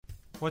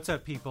What's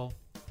up, people?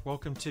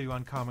 Welcome to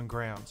Uncommon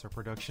Grounds, a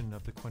production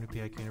of the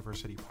Quinnipiac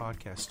University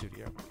Podcast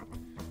Studio.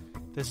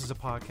 This is a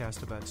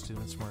podcast about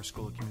students from our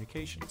School of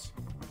Communications.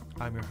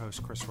 I'm your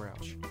host, Chris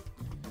Rauch.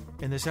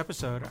 In this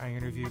episode, I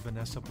interview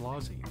Vanessa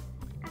Blasi.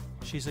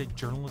 She's a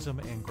journalism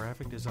and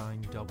graphic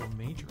design double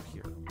major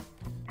here.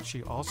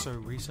 She also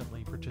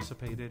recently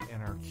participated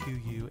in our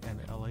QU and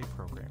LA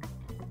program.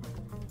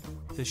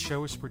 This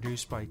show is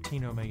produced by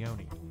Tino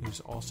Mayoni,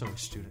 who's also a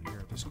student here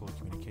at the School of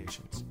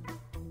Communications.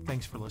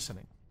 Thanks for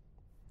listening.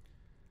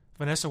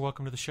 Vanessa,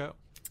 welcome to the show.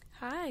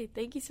 Hi,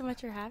 thank you so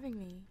much for having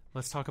me.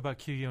 Let's talk about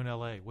QU and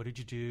LA. What did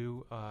you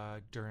do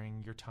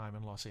during your time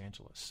in Los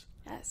Angeles?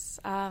 Yes.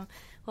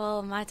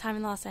 Well, my time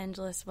in Los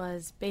Angeles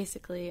was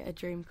basically a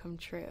dream come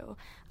true.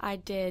 I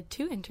did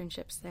 2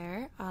 internships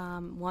there,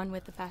 one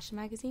with a fashion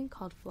magazine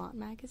called Flaunt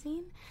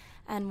Magazine,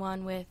 and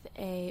one with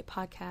a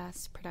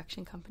podcast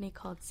production company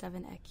called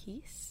Seven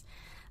Equis.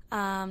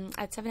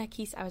 At Seven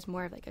Equis, I was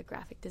more of like a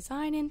graphic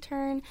design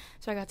intern,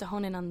 so I got to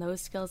hone in on those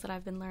skills that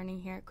I've been learning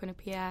here at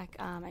Quinnipiac.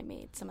 I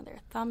made some of their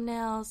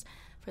thumbnails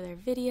for their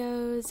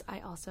videos. I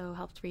also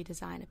helped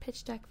redesign a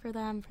pitch deck for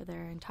them for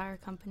their entire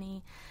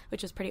company,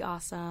 which was pretty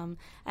awesome,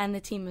 and the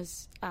team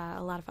was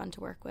a lot of fun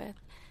to work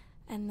with.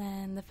 And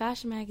then the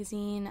fashion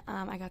magazine,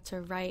 I got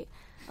to write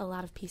a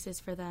lot of pieces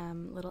for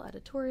them, little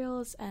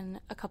editorials, and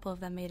a couple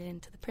of them made it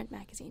into the print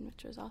magazine,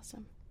 which was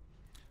awesome.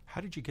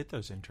 How did you get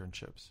those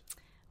internships?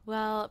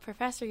 Well,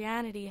 Professor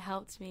Yanity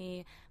helped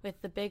me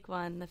with the big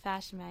one, the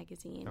fashion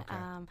magazine. Okay.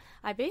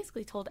 I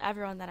basically told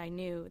everyone that I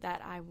knew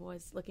that I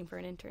was looking for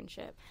an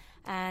internship,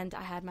 and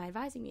I had my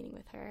advising meeting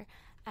with her,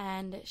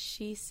 and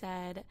she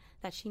said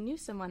that she knew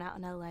someone out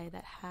in LA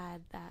that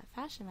had that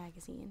fashion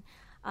magazine.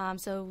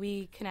 So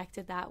we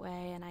connected that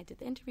way, and I did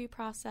the interview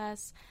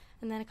process,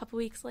 and then a couple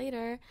weeks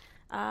later,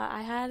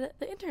 I had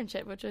the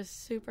internship, which was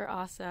super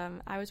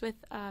awesome. I was with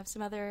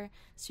some other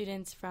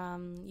students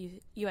from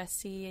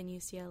USC and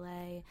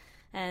UCLA,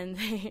 and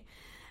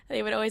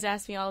they would always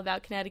ask me all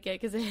about Connecticut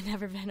because they had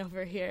never been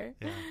over here.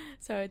 Yeah.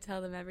 So I would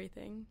tell them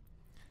everything.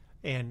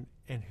 And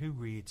who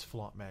reads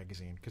Flaunt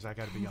Magazine? Because I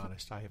got to be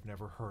honest, I have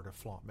never heard of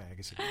Flaunt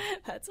Magazine.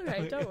 That's all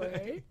right, don't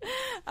worry.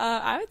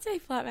 I would say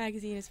Flaunt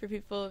Magazine is for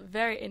people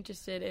very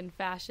interested in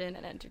fashion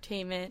and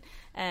entertainment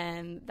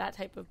and that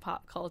type of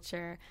pop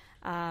culture.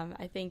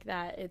 I think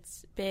that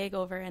it's big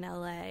over in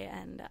LA,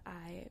 and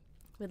I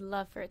would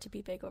love for it to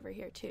be big over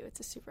here, too. It's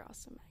a super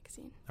awesome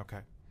magazine. Okay.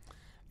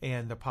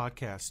 And the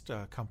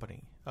podcast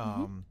company,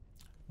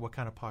 what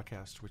kind of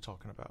podcast are we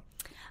talking about?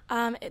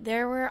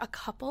 There were a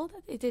couple.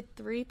 They did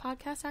 3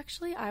 podcasts,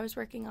 actually. I was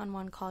working on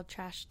one called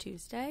Trash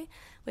Tuesday,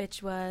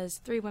 which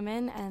was 3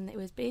 women, and it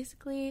was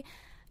basically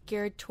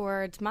geared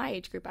towards my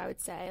age group, I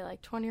would say,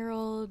 like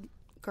 20-year-old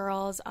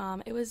girls.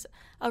 It was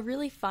a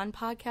really fun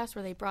podcast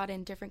where they brought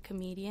in different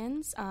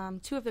comedians.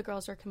 2 of the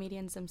girls are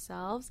comedians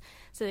themselves,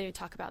 so they would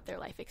talk about their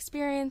life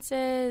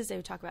experiences. They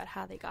would talk about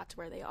how they got to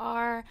where they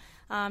are,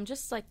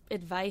 just like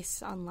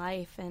advice on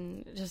life,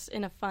 and just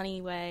in a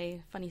funny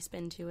way, funny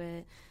spin to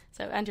it.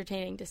 So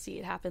entertaining to see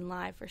it happen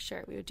live for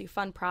sure. We would do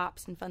fun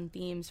props and fun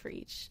themes for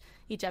each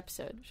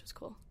episode, which was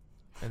cool.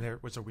 And there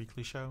was a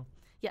weekly show?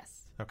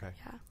 Yes. Okay.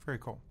 Yeah. Very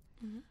cool.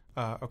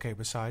 Mm-hmm. Okay,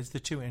 besides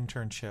the 2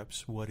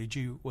 internships,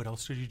 what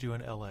else did you do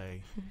in LA?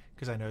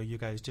 Because I know you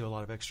guys do a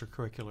lot of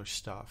extracurricular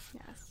stuff.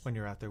 Yes. When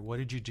you're out there. What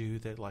did you do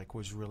that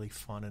was really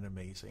fun and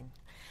amazing?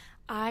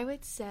 I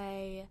would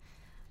say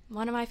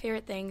one of my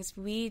favorite things,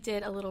 we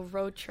did a little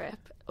road trip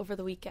over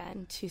the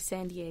weekend to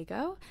San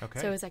Diego.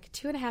 Okay. So it was like a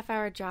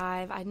 2.5-hour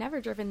drive. I'd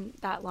never driven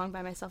that long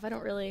by myself.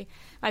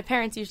 My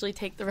parents usually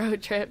take the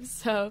road trips.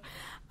 So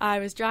I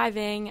was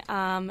driving,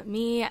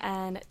 me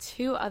and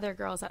 2 other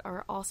girls that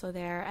are also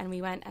there, and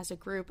we went as a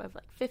group of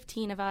like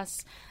 15 of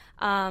us.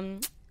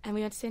 And we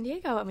went to San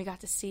Diego, and we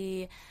got to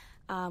see...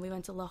 we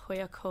went to La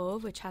Jolla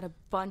Cove, which had a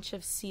bunch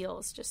of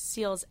seals, just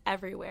seals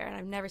everywhere, and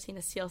I've never seen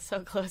a seal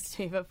so close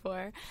to me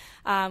before.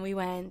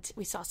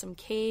 We saw some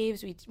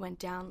caves. We went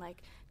down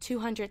like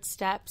 200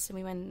 steps, and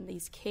we went in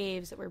these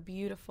caves that were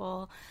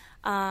beautiful.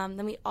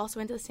 Then we also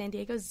went to the San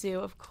Diego Zoo,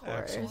 of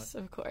course. Excellent.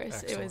 Of course.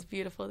 Excellent. It was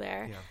beautiful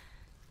there.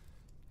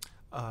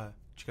 Yeah.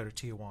 Did you go to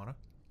Tijuana?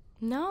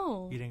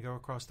 No. You didn't go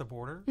across the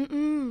border? We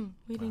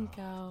didn't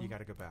go. You got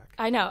to go back.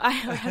 I know. I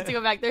have to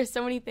go back. There's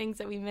so many things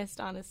that we missed,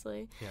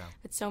 honestly. Yeah.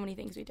 But so many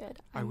things we did.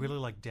 I really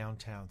like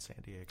downtown San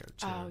Diego,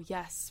 too. Oh,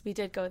 yes. We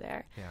did go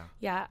there.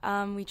 Yeah.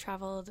 Yeah. We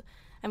traveled,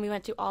 and we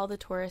went to all the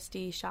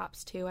touristy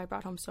shops, too. I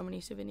brought home so many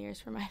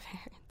souvenirs for my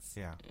parents.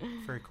 Yeah.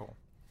 Very cool.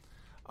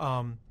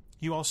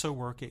 You also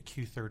work at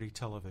Q30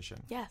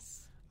 Television.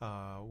 Yes.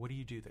 What do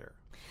you do there?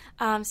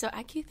 So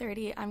at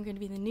Q30, I'm going to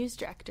be the news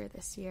director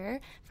this year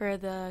for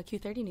the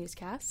Q30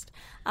 newscast.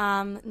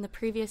 In the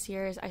previous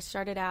years, I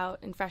started out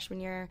in freshman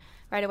year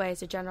right away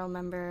as a general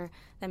member,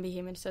 then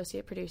became an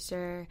associate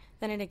producer,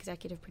 then an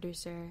executive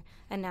producer,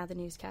 and now the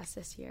newscast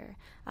this year.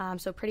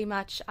 So pretty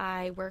much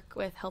I work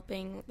with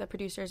helping the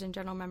producers and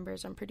general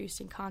members on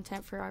producing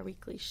content for our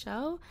weekly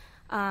show.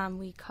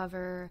 We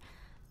cover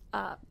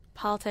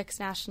Politics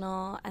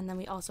National, and then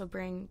we also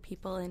bring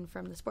people in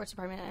from the sports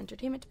department and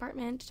entertainment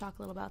department to talk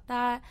a little about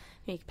that.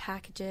 We make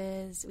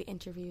packages. We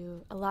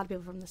interview a lot of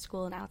people from the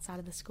school and outside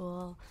of the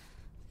school.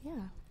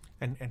 Yeah.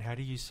 And how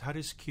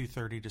does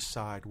Q30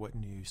 decide what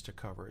news to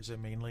cover? Is it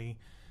mainly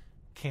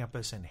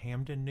campus and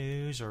Hampden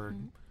news, or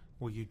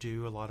will you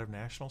do a lot of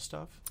national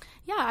stuff?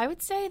 Yeah, I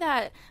would say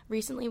that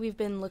recently we've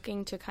been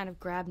looking to kind of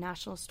grab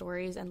national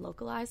stories and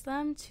localize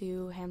them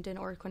to Hampden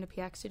or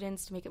Quinnipiac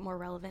students to make it more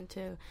relevant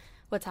to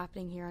what's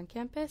happening here on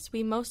campus.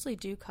 We mostly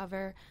do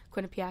cover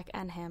Quinnipiac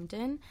and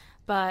Hampden,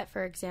 but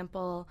for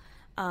example,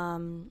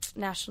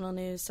 national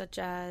news such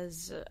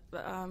as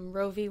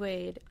Roe v.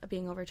 Wade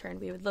being overturned,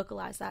 we would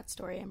localize that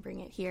story and bring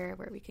it here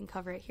where we can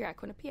cover it here at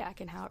Quinnipiac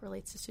and how it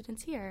relates to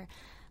students here.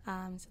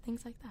 So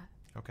things like that.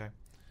 Okay.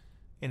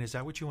 And is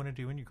that what you want to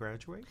do when you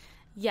graduate?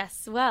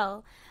 Yes,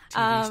 well.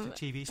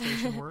 TV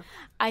station work?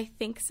 I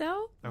think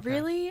so. Okay.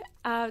 Really,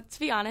 to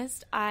be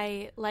honest,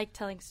 I like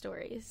telling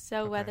stories.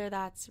 So Okay. whether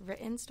that's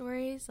written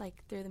stories,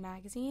 like through the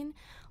magazine,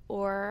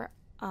 or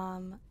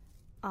on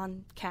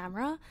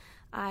camera,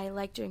 I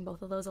like doing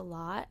both of those a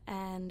lot.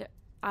 And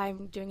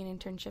I'm doing an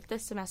internship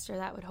this semester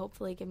that would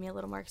hopefully give me a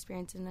little more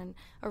experience in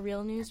a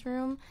real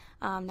newsroom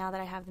now that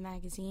I have the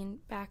magazine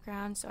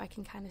background, so I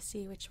can kind of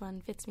see which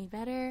one fits me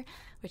better,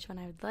 which one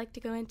I would like to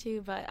go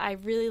into. But I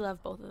really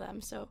love both of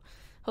them, so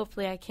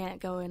hopefully I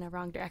can't go in a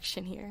wrong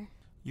direction here.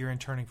 You're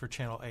interning for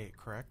Channel 8,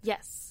 correct?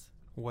 Yes.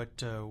 What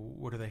do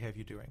they have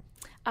you doing?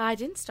 I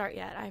didn't start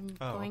yet. I'm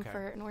going okay.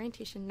 for an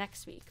orientation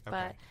next week,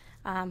 Okay.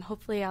 but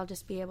hopefully I'll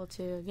just be able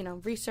to,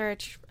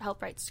 research,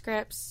 help write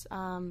scripts,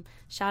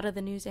 shadow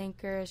the news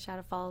anchors,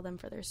 follow them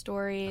for their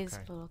stories,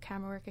 Okay. a little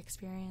camera work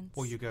experience.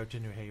 Will you go to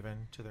New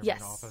Haven to their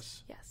Yes. main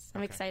office? Yes.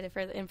 I'm Okay. excited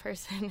for the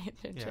in-person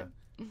internship.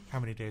 Yeah. How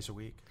many days a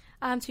week?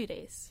 2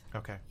 days.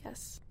 Okay.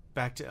 Yes.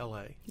 Back to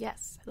LA.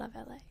 Yes. I love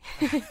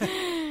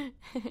LA.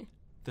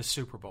 The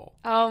Super Bowl.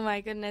 Oh my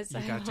goodness. You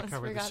I got to almost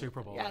cover the forgot.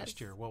 Super Bowl Yes. last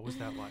year. What was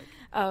that like?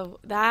 Oh,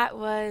 that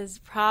was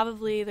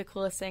probably the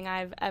coolest thing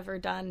I've ever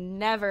done.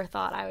 Never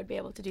thought I would be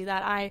able to do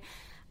that.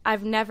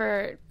 I've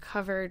never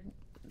covered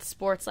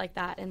sports like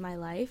that in my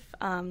life.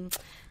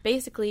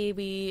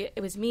 Basically,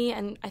 it was me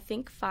and I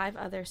think 5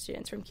 other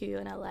students from QU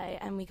in LA,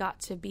 and we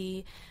got to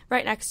be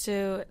right next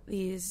to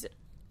these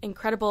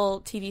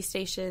incredible TV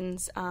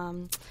stations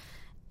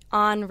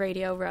on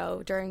Radio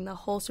Row during the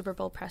whole Super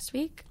Bowl press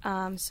week.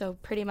 So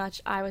pretty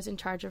much I was in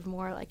charge of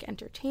more like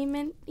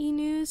entertainment-y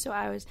news. So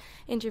I was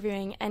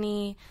interviewing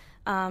any,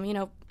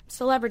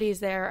 celebrities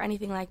there or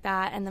anything like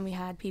that. And then we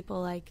had people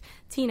like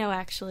Tino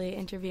actually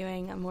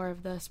interviewing more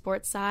of the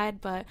sports side.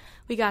 But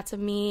we got to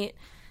meet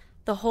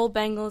the whole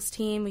Bengals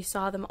team. We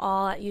saw them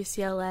all at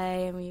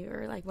UCLA, and we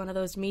were like one of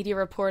those media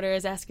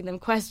reporters asking them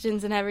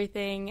questions and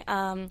everything.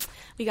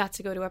 We got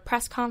to go to a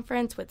press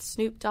conference with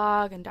Snoop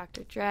Dogg and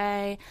Dr.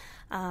 Dre.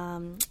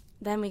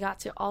 Then we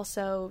got to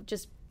also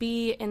just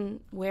be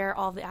in where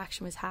all the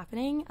action was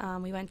happening.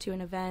 We went to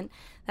an event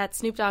that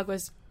Snoop Dogg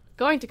was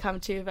going to come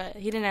to, but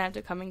he didn't end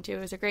up coming to. It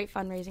was a great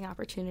fundraising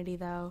opportunity,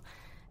 though.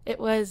 It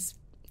was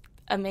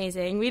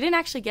amazing. We didn't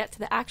actually get to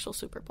the actual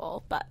Super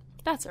Bowl, but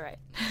that's all right.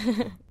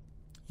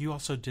 You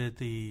also did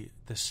the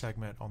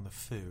segment on the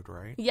food,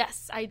 right?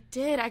 Yes, I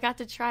did. I got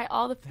to try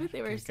all the food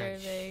they were Got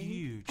serving.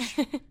 huge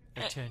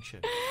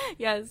attention.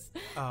 Yes.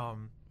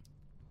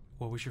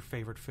 What was your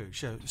favorite food?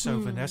 So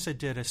Vanessa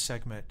did a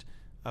segment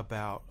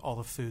about all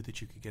the food that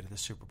you could get at the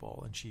Super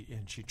Bowl, and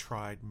she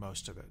tried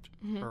most of it,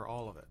 or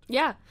all of it.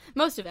 Yeah,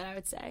 most of it, I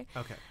would say.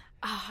 Okay.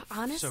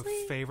 Honestly,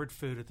 so favorite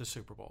food at the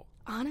Super Bowl?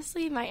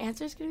 Honestly, my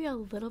answer is going to be a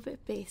little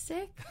bit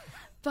basic,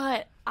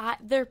 but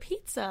their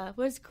pizza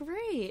was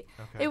great.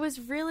 Okay. It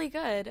was really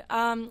good.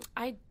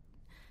 I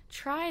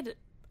tried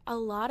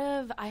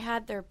I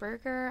had their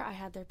burger, I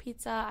had their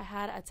pizza, I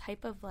had a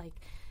type of like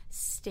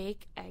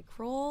steak egg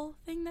roll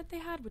thing that they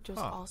had, which was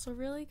also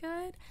really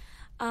good.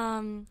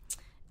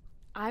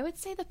 I would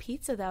say the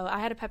pizza, though.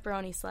 I had a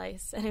pepperoni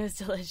slice, and it was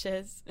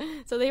delicious.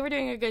 So they were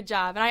doing a good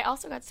job. And I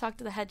also got to talk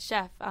to the head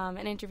chef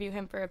and interview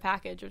him for a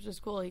package, which was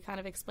cool. He kind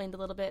of explained a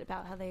little bit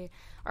about how they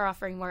are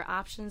offering more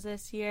options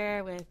this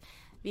year with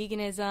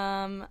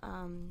veganism.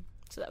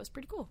 So that was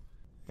pretty cool.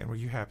 And were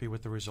you happy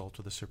with the result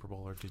of the Super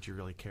Bowl, or did you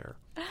really care?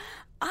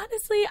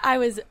 Honestly, I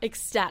was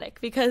ecstatic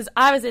because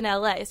I was in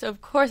LA, so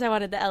of course I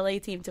wanted the LA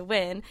team to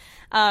win.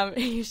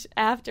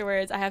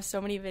 Afterwards, I have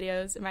so many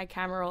videos in my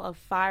camera roll of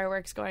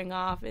fireworks going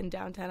off in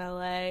downtown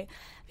LA.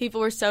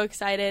 People were so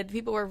excited.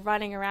 People were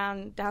running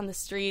around down the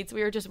streets.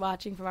 We were just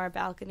watching from our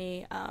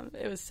balcony.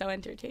 It was so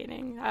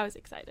entertaining. I was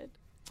excited.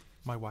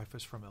 My wife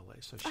is from LA,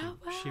 so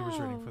she was wow.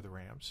 rooting for the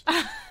Rams.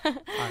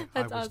 I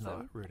was awesome.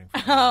 not rooting for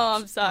the Rams. Oh,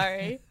 I'm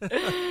sorry.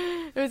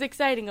 It was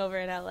exciting over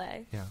in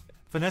LA. Yeah.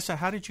 Vanessa,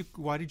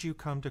 why did you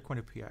come to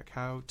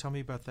Quinnipiac? Tell me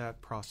about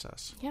that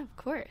process. Yeah, of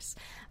course.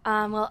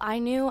 Well, I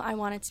knew I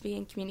wanted to be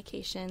in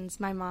communications.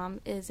 My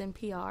mom is in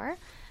PR,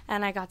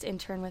 and I got to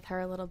intern with her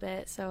a little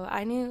bit. So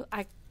I knew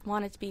I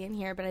wanted to be in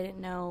here, but I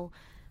didn't know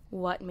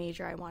what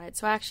major I wanted.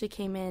 So I actually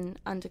came in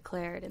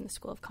undeclared in the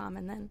School of Comm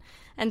and then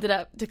ended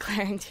up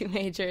declaring 2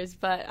 majors,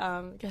 but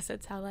I guess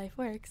that's how life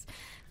works.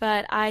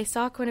 But I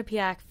saw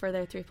Quinnipiac for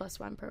their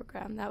 3+1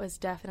 program. That was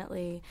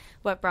definitely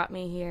what brought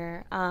me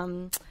here.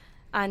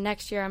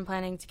 Next year I'm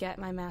planning to get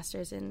my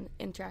master's in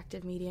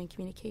interactive media and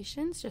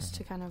communications, just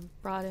to kind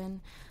of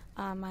broaden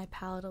my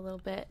palette a little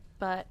bit.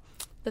 But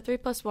the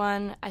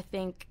 3+1, I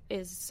think,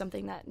 is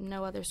something that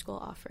no other school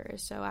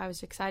offers. So I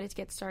was excited to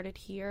get started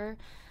here.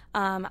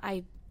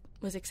 I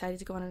was excited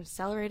to go on an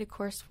accelerated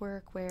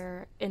coursework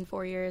where in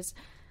 4 years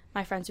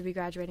my friends would be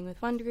graduating with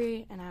 1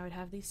 degree and I would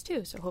have these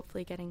 2. So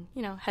hopefully getting,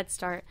 head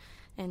start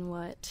in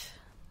what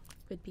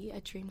would be a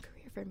dream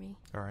career for me.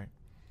 All right.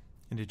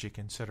 And did you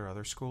consider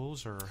other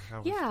schools, or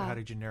how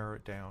did you narrow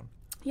it down?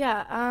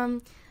 Yeah,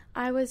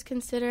 I was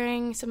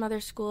considering some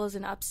other schools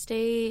in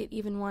upstate,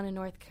 even one in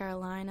North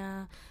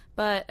Carolina.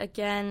 But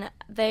again,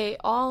 they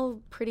all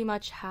pretty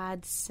much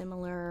had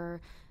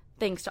similar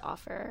things to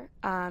offer,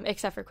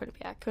 except for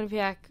Quinnipiac.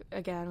 Quinnipiac,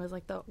 again, was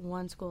like the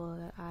one school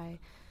that I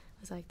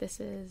was like, this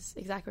is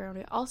exactly where I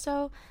want to be.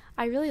 Also,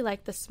 I really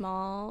like the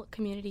small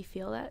community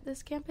feel that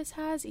this campus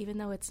has, even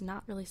though it's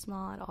not really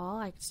small at all.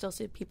 I still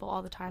see people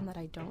all the time that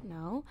I don't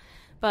know.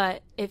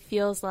 But it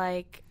feels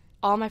like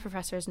all my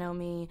professors know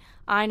me.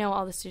 I know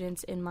all the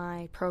students in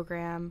my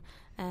program.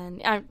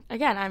 And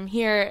I'm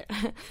here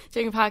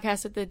doing a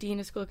podcast with the Dean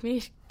of School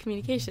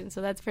Communications,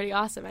 so that's pretty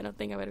awesome. I don't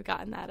think I would have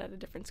gotten that at a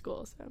different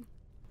school. So.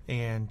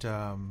 And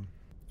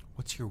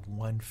what's your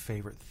one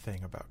favorite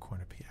thing about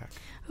Quinnipiac?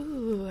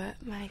 Ooh,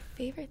 my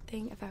favorite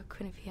thing about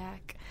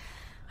Quinnipiac.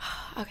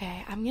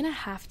 Okay, I'm going to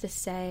have to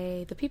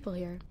say the people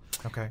here.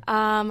 Okay.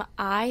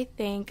 I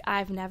think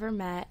I've never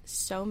met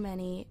so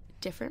many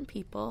different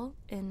people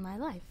in my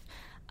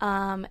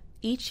life.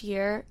 Each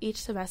year, each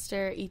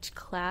semester, each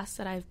class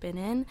that I've been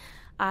in,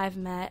 I've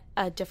met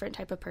a different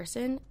type of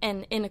person,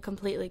 and in a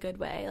completely good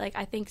way. Like,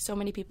 I think so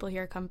many people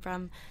here come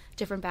from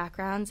different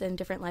backgrounds and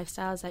different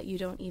lifestyles that you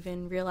don't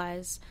even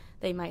realize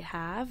they might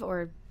have,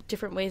 or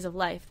different ways of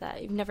life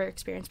that you've never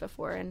experienced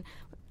before. And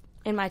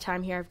in my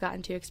time here, I've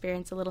gotten to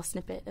experience a little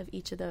snippet of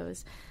each of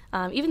those.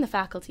 Even the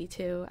faculty,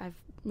 too.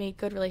 I've made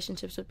good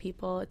relationships with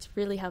people. It's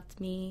really helped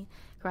me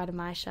grow out of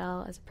my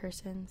shell as a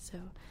person. So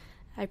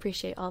I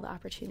appreciate all the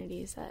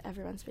opportunities that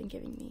everyone's been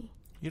giving me.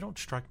 You don't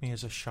strike me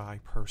as a shy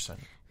person.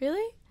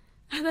 Really?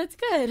 That's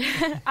good.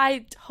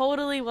 I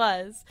totally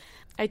was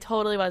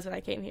when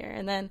I came here.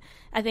 And then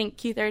I think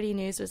Q30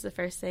 News was the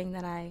first thing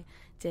that I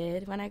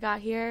did when I got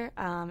here.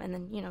 And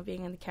then,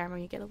 being on the camera,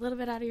 you get a little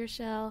bit out of your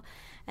shell.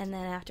 And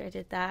then after I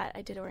did that,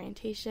 I did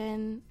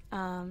orientation.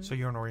 So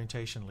you're an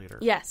orientation leader.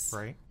 Yes.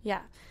 Right?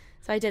 Yeah.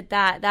 So I did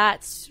that.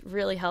 That's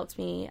really helped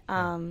me.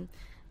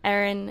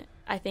 Erin,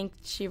 I think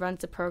she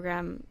runs the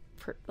program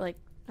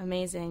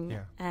amazing.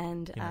 Yeah.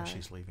 And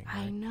she's leaving,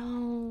 right? I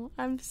know.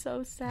 I'm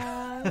so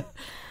sad.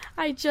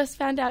 I just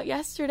found out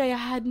yesterday. I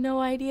had no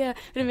idea.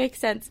 But it makes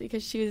sense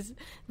because she was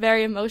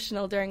very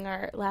emotional during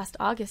our last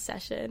August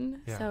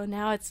session. Yeah. So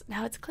now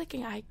it's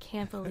clicking. I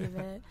can't believe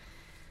it.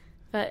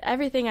 But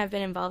everything I've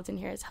been involved in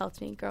here has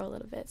helped me grow a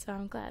little bit, so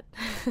I'm glad.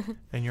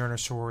 And you're in a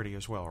sorority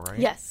as well, right?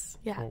 Yes,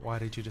 yeah. Well, why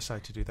did you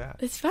decide to do that?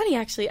 It's funny,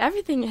 actually.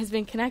 Everything has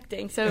been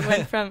connecting. So it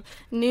went from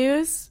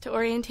news to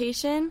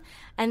orientation,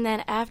 and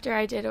then after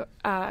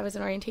I was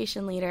an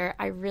orientation leader,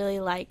 I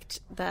really liked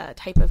the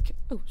type of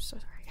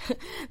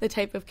the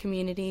type of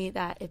community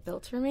that it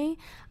built for me.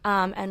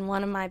 And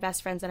one of my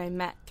best friends that I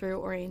met through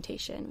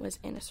orientation was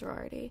in a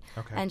sorority.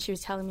 Okay. And she was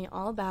telling me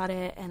all about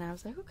it, and I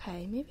was like,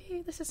 okay,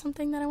 maybe this is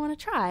something that I want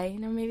to try.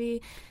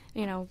 Maybe,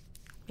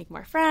 make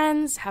more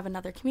friends, have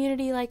another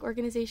community-like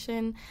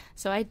organization.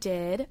 So I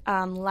did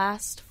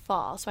last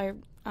fall. So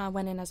I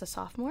went in as a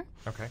sophomore.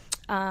 Okay.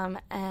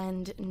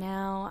 And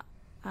now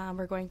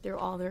we're going through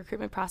all the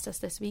recruitment process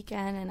this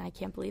weekend, and I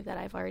can't believe that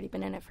I've already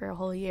been in it for a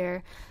whole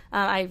year.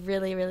 I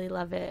really, really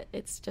love it.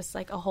 It's just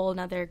like a whole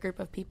nother group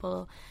of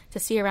people to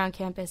see around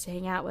campus, to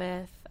hang out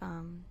with.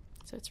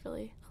 So it's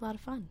really a lot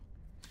of fun.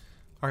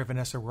 All right,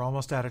 Vanessa, we're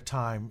almost out of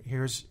time.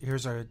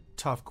 Here's a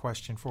tough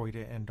question for you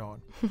to end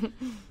on.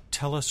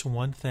 Tell us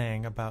one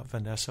thing about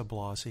Vanessa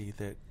Blasi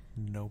that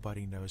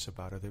nobody knows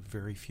about, or that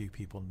very few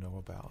people know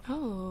about.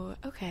 Oh,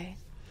 okay.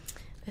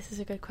 This is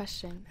a good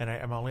question. And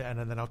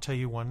then I'll tell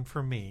you one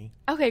for me.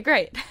 Okay,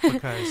 great.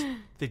 Because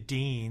the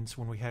deans,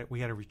 when we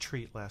had a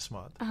retreat last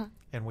month,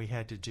 and we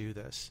had to do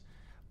this,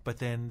 but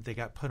then they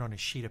got put on a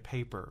sheet of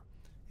paper,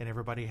 and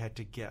everybody had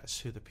to guess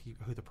who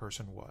the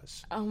person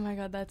was. Oh my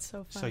God, that's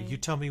so funny. So you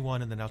tell me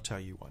one, and then I'll tell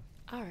you one.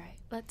 All right,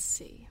 let's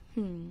see.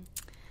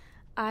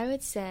 I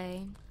would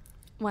say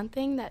one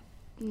thing that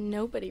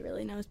nobody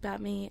really knows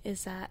about me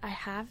is that I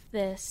have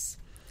this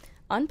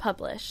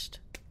unpublished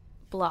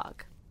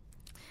blog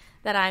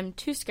that I'm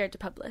too scared to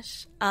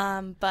publish,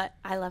 but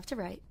I love to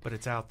write. But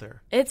it's out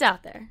there. It's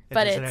out there.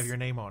 But does it have your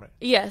name on it?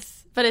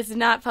 Yes, but it's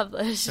not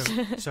published.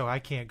 So I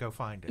can't go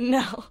find it?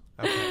 No.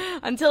 Okay.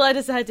 Until I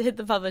decide to hit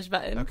the publish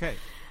button. Okay.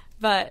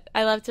 But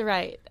I love to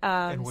write.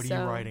 And what are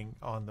you writing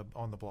on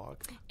the blog?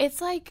 It's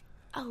like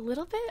a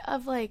little bit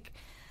of like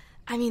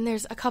I mean,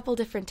 there's a couple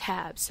different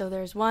tabs. So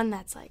there's one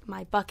that's like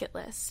my bucket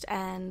list,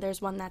 and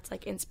there's one that's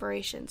like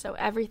inspiration. So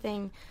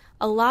everything,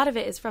 a lot of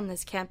it is from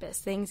this campus,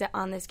 things that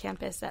on this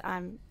campus that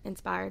I'm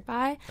inspired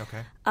by.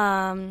 Okay.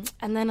 And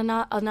then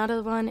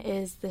another one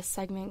is this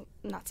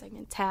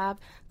tab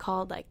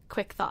called like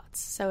quick thoughts.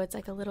 So it's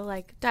like a little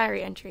like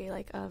diary entry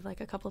like of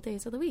like a couple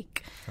days of the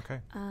week. Okay.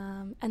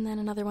 And then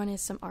another one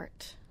is some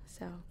art.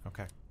 So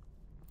okay.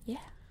 Yeah,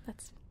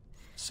 that's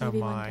so maybe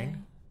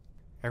mine.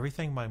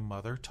 Everything my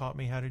mother taught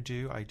me how to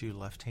do, I do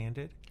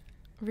left-handed.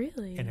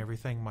 Really? And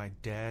everything my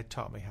dad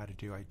taught me how to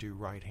do, I do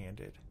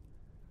right-handed.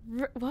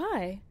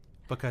 Why?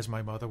 Because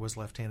my mother was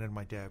left-handed and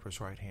my dad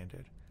was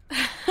right-handed.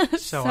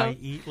 So I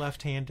eat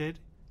left-handed.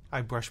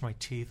 I brush my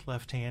teeth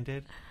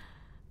left-handed.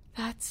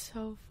 That's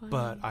so funny.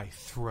 But I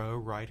throw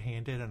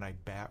right-handed and I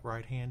bat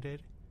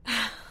right-handed.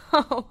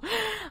 Oh,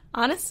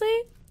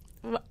 honestly,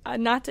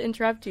 not to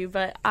interrupt you,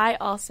 but I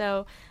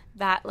also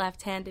bat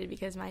left-handed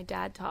because my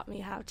dad taught me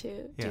how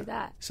to do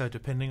that. So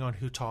depending on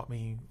who taught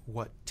me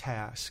what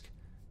task,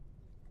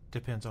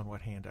 depends on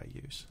what hand I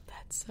use.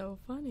 That's so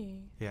funny.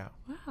 Yeah.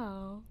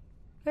 Wow.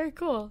 Very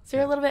cool. So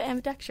you're a little bit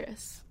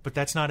ambidextrous. But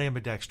that's not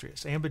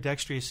ambidextrous.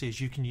 Ambidextrous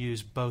is you can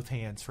use both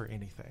hands for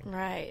anything.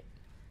 Right.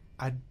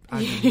 I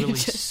really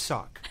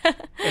suck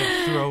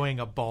at throwing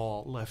a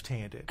ball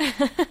left-handed.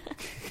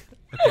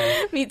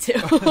 Okay. Me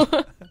too.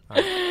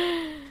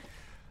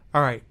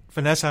 All right.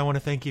 Vanessa, I want to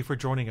thank you for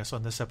joining us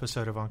on this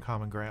episode of On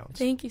Common Grounds.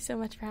 Thank you so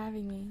much for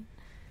having me.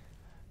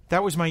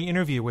 That was my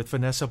interview with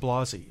Vanessa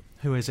Blasi,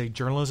 who is a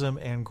journalism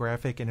and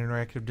graphic and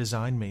interactive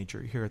design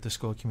major here at the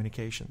School of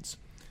Communications.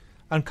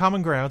 On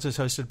Common Grounds is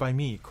hosted by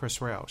me, Chris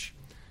Roush.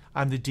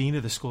 I'm the Dean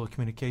of the School of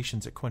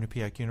Communications at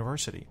Quinnipiac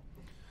University.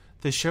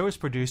 This show is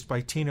produced by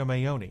Tino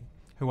Mayoni,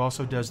 who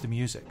also does the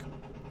music.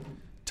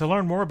 To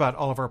learn more about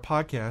all of our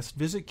podcasts,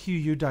 visit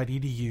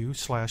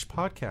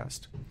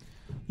qu.edu/podcast.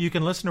 You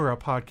can listen to our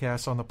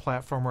podcasts on the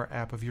platform or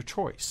app of your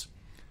choice.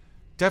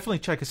 Definitely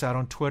check us out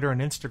on Twitter and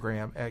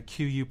Instagram at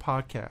QU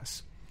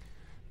Podcasts.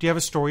 Do you have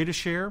a story to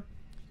share?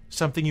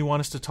 Something you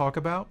want us to talk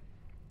about?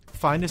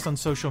 Find us on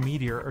social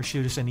media or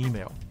shoot us an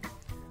email.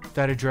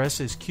 That address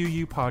is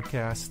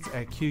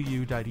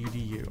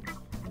qupodcasts@qu.edu.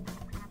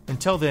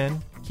 Until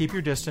then, keep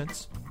your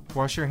distance,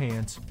 wash your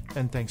hands,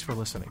 and thanks for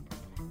listening.